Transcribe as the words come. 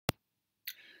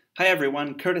Hi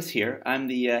everyone, Curtis here. I'm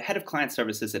the head of client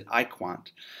services at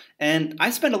EyeQuant, and I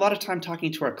spend a lot of time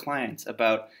talking to our clients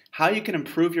about how you can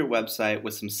improve your website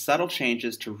with some subtle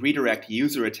changes to redirect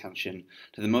user attention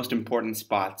to the most important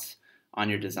spots on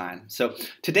your design. So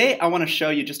today I want to show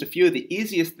you just a few of the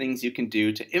easiest things you can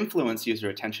do to influence user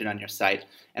attention on your site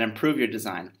and improve your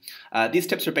design. These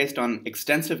tips are based on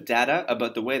extensive data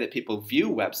about the way that people view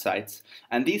websites,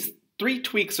 and these 3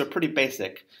 tweaks are pretty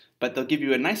basic, but they'll give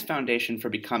you a nice foundation for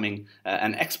becoming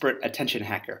an expert attention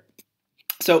hacker.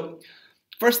 So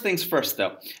first things first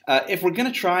though, if we're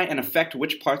going to try and affect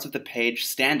which parts of the page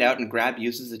stand out and grab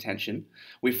users' attention,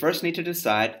 we first need to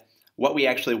decide what we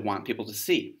actually want people to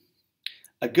see.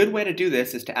 A good way to do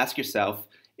this is to ask yourself,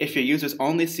 if your users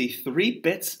only see 3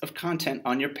 bits of content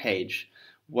on your page,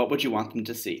 what would you want them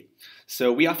to see?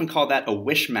 So we often call that a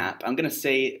wish map. I'm going to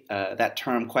say that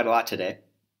term quite a lot today.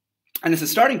 And as a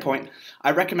starting point, I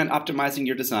recommend optimizing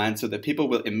your design so that people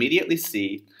will immediately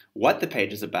see what the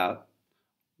page is about,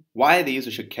 why the user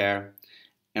should care,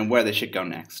 and where they should go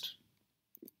next.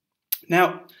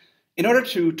 Now, in order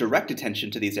to direct attention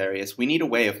to these areas, we need a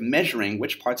way of measuring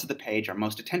which parts of the page are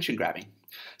most attention-grabbing.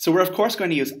 So we're of course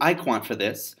going to use EyeQuant for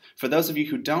this. For those of you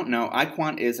who don't know,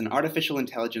 EyeQuant is an artificial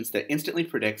intelligence that instantly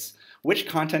predicts which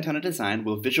content on a design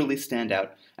will visually stand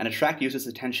out and attract users'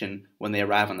 attention when they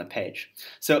arrive on the page.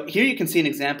 So here you can see an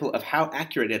example of how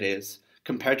accurate it is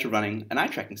compared to running an eye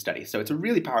tracking study. So it's a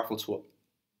really powerful tool.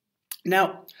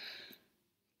 Now,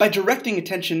 by directing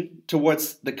attention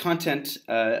towards the content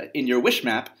in your wish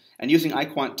map and using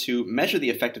EyeQuant to measure the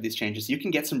effect of these changes, you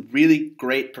can get some really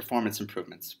great performance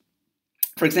improvements.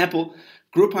 For example,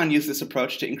 Groupon used this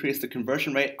approach to increase the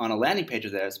conversion rate on a landing page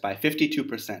of theirs by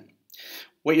 52%.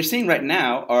 What you're seeing right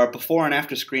now are before and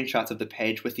after screenshots of the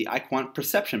page with the EyeQuant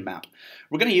perception map.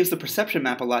 We're going to use the perception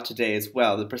map a lot today as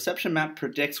well. The perception map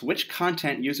predicts which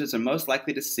content users are most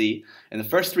likely to see in the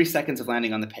first 3 seconds of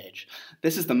landing on the page.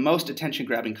 This is the most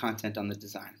attention-grabbing content on the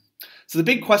design. So the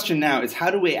big question now is, how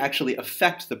do we actually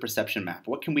affect the perception map?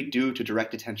 What can we do to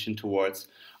direct attention towards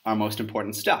our most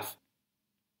important stuff?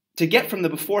 To get from the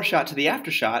before shot to the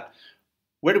after shot,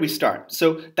 where do we start?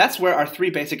 So that's where our 3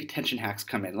 basic attention hacks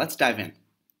come in. Let's dive in.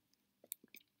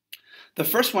 The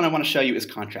first one I want to show you is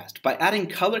contrast. By adding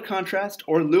color contrast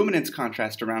or luminance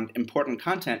contrast around important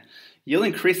content, you'll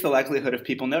increase the likelihood of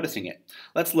people noticing it.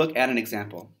 Let's look at an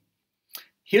example.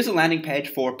 Here's a landing page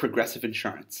for Progressive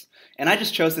Insurance. And I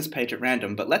just chose this page at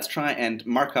random, but let's try and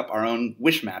mark up our own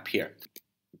wish map here.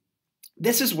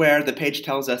 This is where the page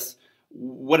tells us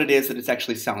what it is that it's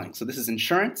actually selling. So this is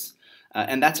insurance,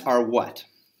 and that's our what.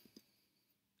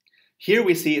 Here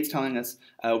we see it's telling us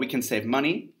we can save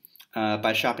money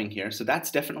by shopping here. So that's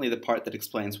definitely the part that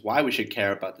explains why we should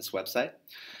care about this website.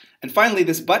 And finally,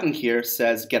 this button here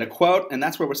says get a quote, and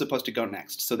that's where we're supposed to go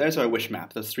next. So there's our wish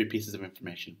map, those 3 pieces of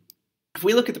information. If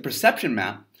we look at the perception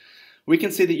map, we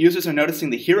can see that users are noticing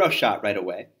the hero shot right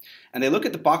away, and they look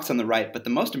at the box on the right, but the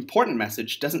most important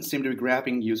message doesn't seem to be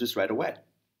grabbing users right away.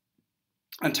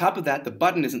 On top of that, the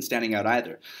button isn't standing out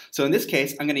either. So in this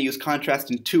case, I'm going to use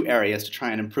contrast in 2 areas to try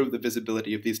and improve the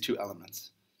visibility of these 2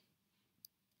 elements.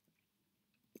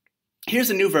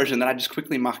 Here's a new version that I just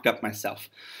quickly mocked up myself.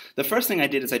 The first thing I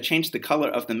did is I changed the color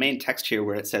of the main text here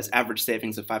where it says average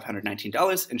savings of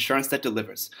 $519, insurance that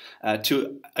delivers,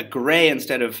 to a gray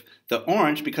instead of the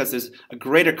orange because there's a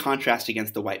greater contrast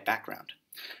against the white background.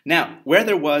 Now, where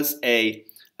there was a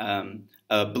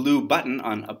blue button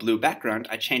on a blue background,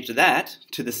 I changed that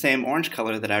to the same orange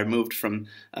color that I removed from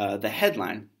the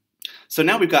headline. So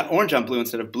now we've got orange on blue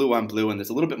instead of blue on blue, and there's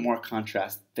a little bit more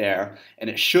contrast there, and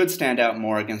it should stand out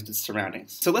more against its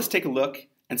surroundings. So let's take a look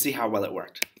and see how well it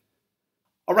worked.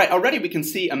 All right, already we can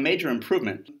see a major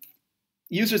improvement.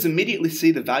 Users immediately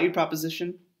see the value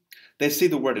proposition, they see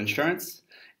the word insurance,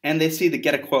 and they see the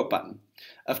get a quote button.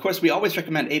 Of course, we always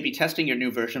recommend A/B testing your new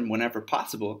version whenever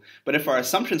possible, but if our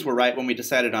assumptions were right when we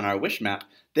decided on our wish map,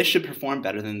 this should perform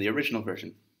better than the original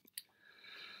version.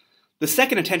 The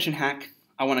second attention hack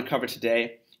I want to cover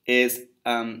today is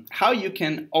how you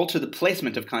can alter the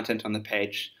placement of content on the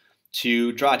page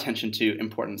to draw attention to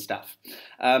important stuff.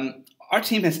 Our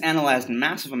team has analyzed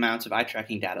massive amounts of eye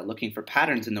tracking data looking for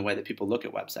patterns in the way that people look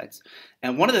at websites.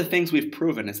 And one of the things we've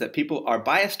proven is that people are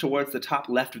biased towards the top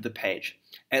left of the page,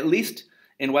 at least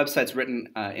in websites written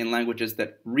in languages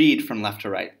that read from left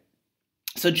to right.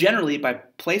 So generally, by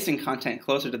placing content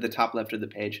closer to the top left of the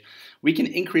page, we can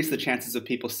increase the chances of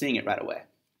people seeing it right away.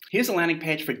 Here's a landing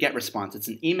page for GetResponse. It's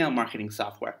an email marketing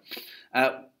software.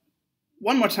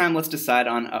 One more time, let's decide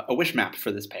on a wish map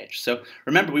for this page. So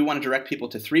remember, we want to direct people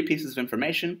to 3 pieces of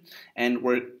information, and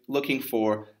we're looking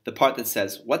for the part that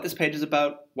says what this page is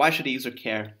about, why should a user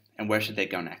care, and where should they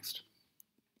go next.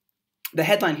 The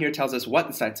headline here tells us what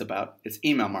the site's about. It's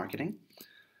email marketing.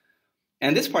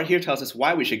 And this part here tells us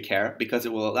why we should care, because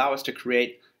it will allow us to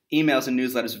create emails and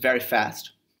newsletters very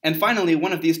fast. And finally,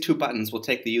 one of these two buttons will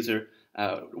take the user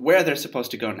where they're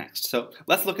supposed to go next. So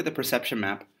let's look at the perception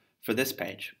map for this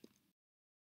page.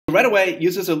 Right away,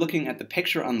 users are looking at the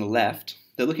picture on the left.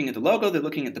 They're looking at the logo, they're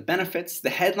looking at the benefits. The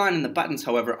headline and the buttons,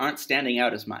 however, aren't standing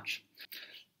out as much.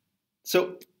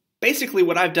 So basically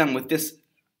what I've done with this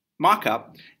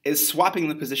mock-up is swapping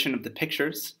the position of the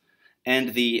pictures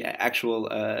and the actual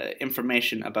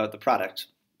information about the product.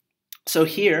 So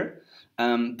here,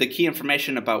 the key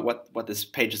information about what this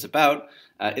page is about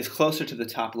is closer to the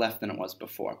top left than it was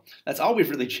before. That's all we've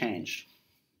really changed.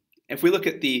 If we look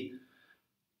at the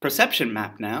perception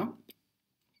map now,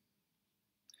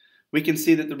 we can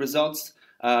see that the results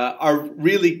are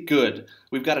really good.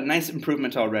 We've got a nice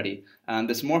improvement already.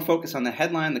 There's more focus on the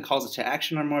headline, the calls to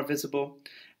action are more visible,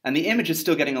 and the image is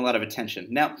still getting a lot of attention.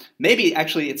 Now, maybe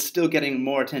actually it's still getting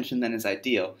more attention than is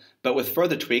ideal, but with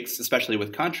further tweaks, especially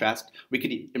with contrast, we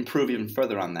could improve even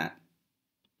further on that.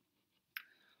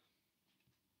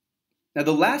 Now,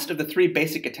 the last of the three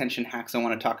basic attention hacks I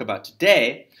want to talk about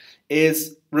today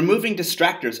is removing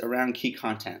distractors around key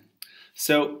content.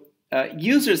 So,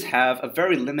 users have a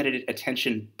very limited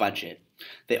attention budget.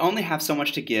 They only have so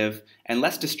much to give, and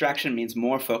less distraction means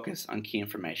more focus on key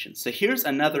information. So here's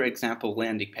another example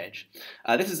landing page.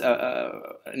 This is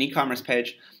an e-commerce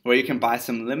page where you can buy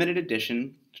some limited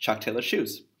edition Chuck Taylor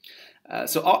shoes.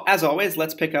 As always,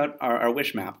 let's pick out our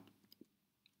wish map.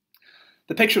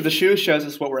 The picture of the shoes shows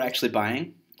us what we're actually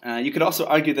buying. You could also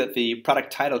argue that the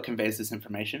product title conveys this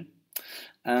information.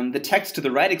 The text to the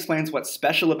right explains what's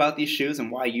special about these shoes and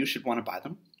why you should want to buy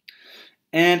them.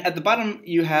 And at the bottom,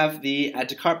 you have the Add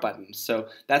to Cart button. So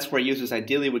that's where users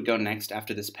ideally would go next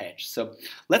after this page. So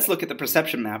let's look at the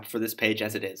perception map for this page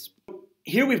as it is.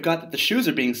 Here we've got that the shoes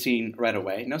are being seen right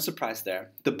away. No surprise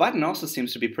there. The button also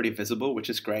seems to be pretty visible, which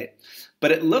is great.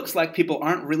 But it looks like people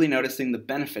aren't really noticing the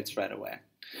benefits right away.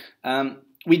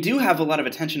 We do have a lot of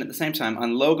attention at the same time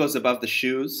on logos above the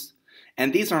shoes.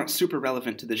 And these aren't super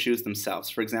relevant to the shoes themselves.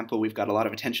 For example, we've got a lot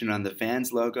of attention on the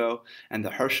Vans logo and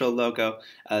the Herschel logo.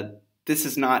 This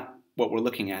is not what we're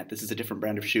looking at. This is a different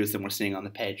brand of shoes than we're seeing on the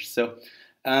page. So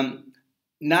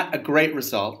not a great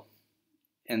result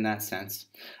in that sense.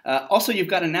 Also, you've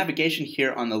got a navigation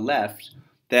here on the left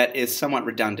that is somewhat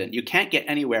redundant. You can't get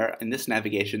anywhere in this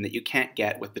navigation that you can't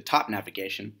get with the top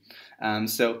navigation.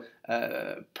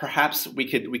 Perhaps we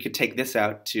could take this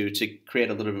out to create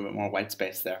a little bit more white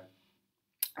space there.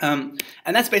 And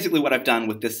that's basically what I've done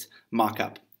with this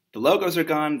mock-up. The logos are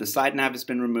gone, the side nav has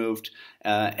been removed,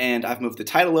 and I've moved the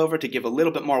title over to give a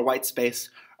little bit more white space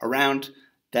around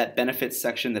that benefits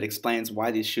section that explains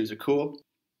why these shoes are cool.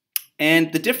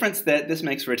 And the difference that this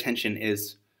makes for attention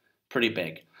is pretty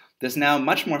big. There's now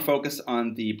much more focus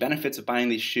on the benefits of buying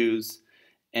these shoes,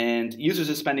 and users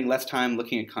are spending less time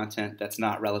looking at content that's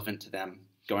not relevant to them,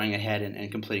 going ahead and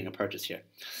completing a purchase here.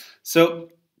 So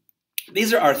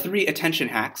these are our three attention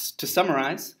hacks. To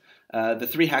summarize, the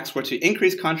three hacks were to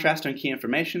increase contrast on key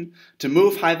information, to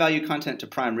move high-value content to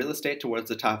prime real estate towards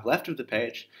the top left of the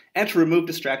page, and to remove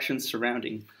distractions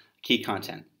surrounding key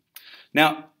content.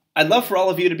 Now, I'd love for all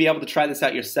of you to be able to try this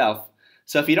out yourself.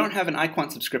 So if you don't have an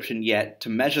EyeQuant subscription yet to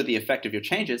measure the effect of your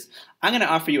changes, I'm going to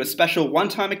offer you a special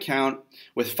one-time account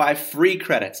with 5 free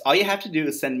credits. All you have to do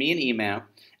is send me an email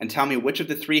and tell me which of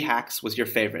the 3 hacks was your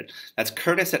favorite. That's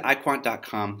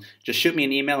Curtis@eyequant.com. Just shoot me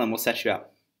an email and we'll set you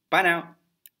up. Bye now.